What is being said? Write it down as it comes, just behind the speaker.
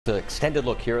The extended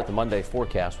look here at the Monday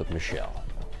forecast with Michelle.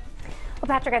 Well,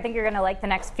 Patrick, I think you're going to like the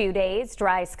next few days.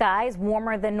 Dry skies,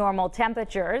 warmer than normal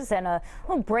temperatures, and a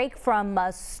little break from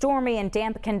stormy and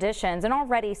damp conditions. And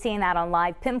already seeing that on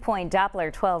live Pinpoint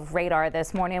Doppler 12 radar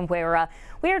this morning, where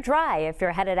we are dry. If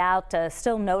you're headed out,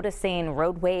 still noticing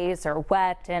roadways are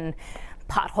wet and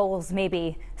potholes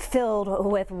maybe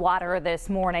filled with water this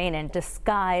morning and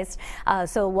disguised.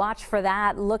 So watch for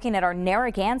that. Looking at our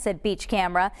Narragansett beach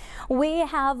camera, we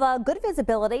have good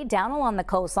visibility down along the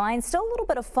coastline. Still a little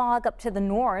bit of fog up to the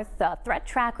north. Threat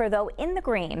tracker, though, in the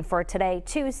green for today,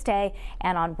 Tuesday,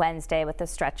 and on Wednesday with a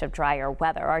stretch of drier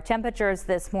weather. Our temperatures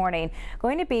this morning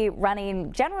going to be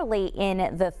running generally in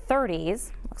the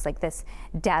 30s. Looks like this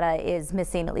data is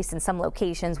missing, at least in some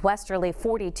locations. Westerly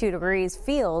 42 degrees,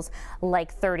 feels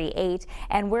like 38.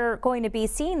 And we're going to be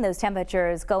seeing those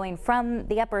temperatures going from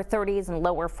the upper 30s and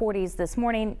lower 40s this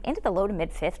morning into the low to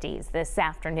mid 50s this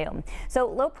afternoon. So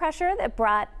low pressure that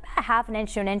brought a half an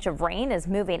inch to an inch of rain is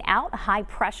moving out. High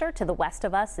pressure to the west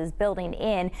of us is building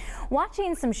in.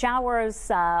 Watching some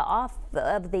showers off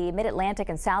of the mid-Atlantic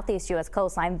and southeast U.S.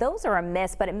 coastline. Those are a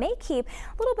miss, but it may keep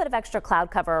a little bit of extra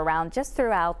cloud cover around just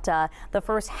throughout the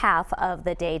first half of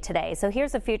the day today. So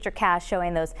here's a Futurecast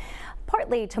showing those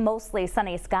partly to mostly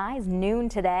sunny skies noon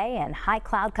today and high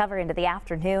cloud cover into the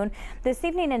afternoon. This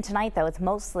evening and tonight, though, it's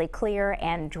mostly clear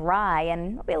and dry,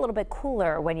 and it'll be a little bit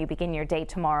cooler when you begin your day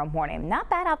tomorrow morning. Not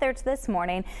bad out there this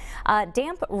morning.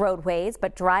 Damp roadways,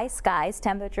 but dry skies.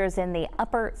 Temperatures in the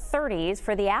upper 30s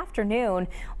for the afternoon.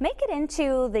 Make it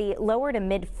into the lower to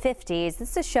mid 50s.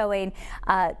 This is showing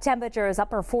temperatures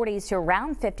upper 40s to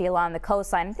around 50 along the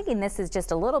coastline. I'm thinking this is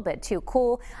just a little bit too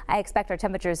cool. I expect our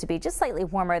temperatures to be just slightly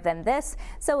warmer than this.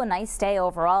 So a nice day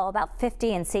overall, about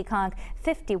 50 in Seekonk,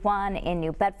 51 in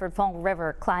New Bedford, Fall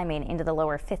River climbing into the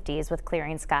lower 50s with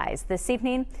clearing skies. This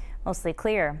evening, mostly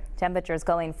clear. Temperatures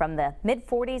going from the mid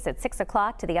 40s at 6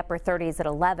 o'clock to the upper 30s at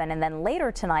 11. And then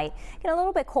later tonight, get a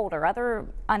little bit colder.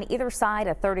 On either side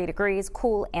of 30 degrees,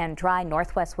 cool and dry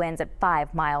northwest winds at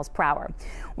 5 miles per hour.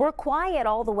 We're quiet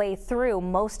all the way through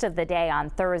most of the day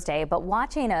on Thursday, but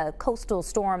watching a coastal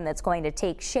storm that's going to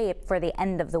take shape for the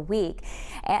end of the week.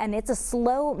 And it's a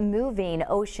slow moving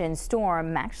ocean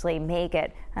storm, actually may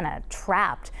get kind of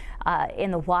trapped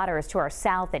in the waters to our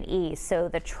south and east. So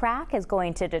the track is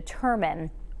going to determine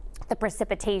the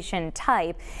precipitation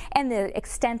type and the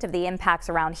extent of the impacts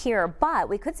around here, but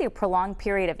we could see a prolonged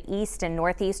period of east and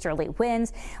northeasterly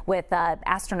winds with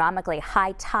astronomically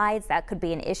high tides. That could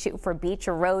be an issue for beach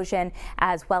erosion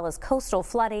as well as coastal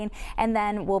flooding. And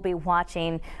then we'll be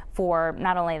watching for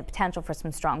not only the potential for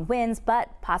some strong winds, but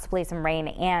possibly some rain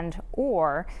and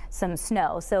or some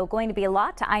snow. So going to be a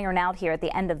lot to iron out here at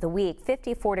the end of the week.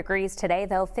 54 degrees today,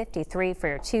 though, 53 for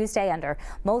your Tuesday under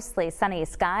mostly sunny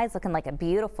skies. Looking like a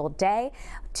beautiful day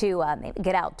to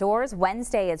get outdoors.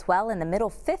 Wednesday as well in the middle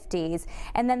 50s.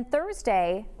 And then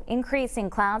Thursday, increasing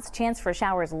clouds, chance for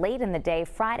showers late in the day.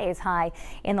 Friday's high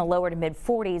in the lower to mid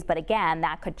 40s, but again,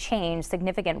 that could change.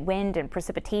 Significant wind and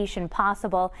precipitation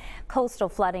possible. Coastal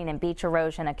flooding and beach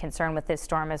erosion a concern with this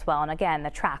storm as well. And again,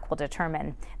 the track will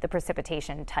determine the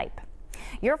precipitation type.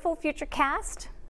 Your full Futurecast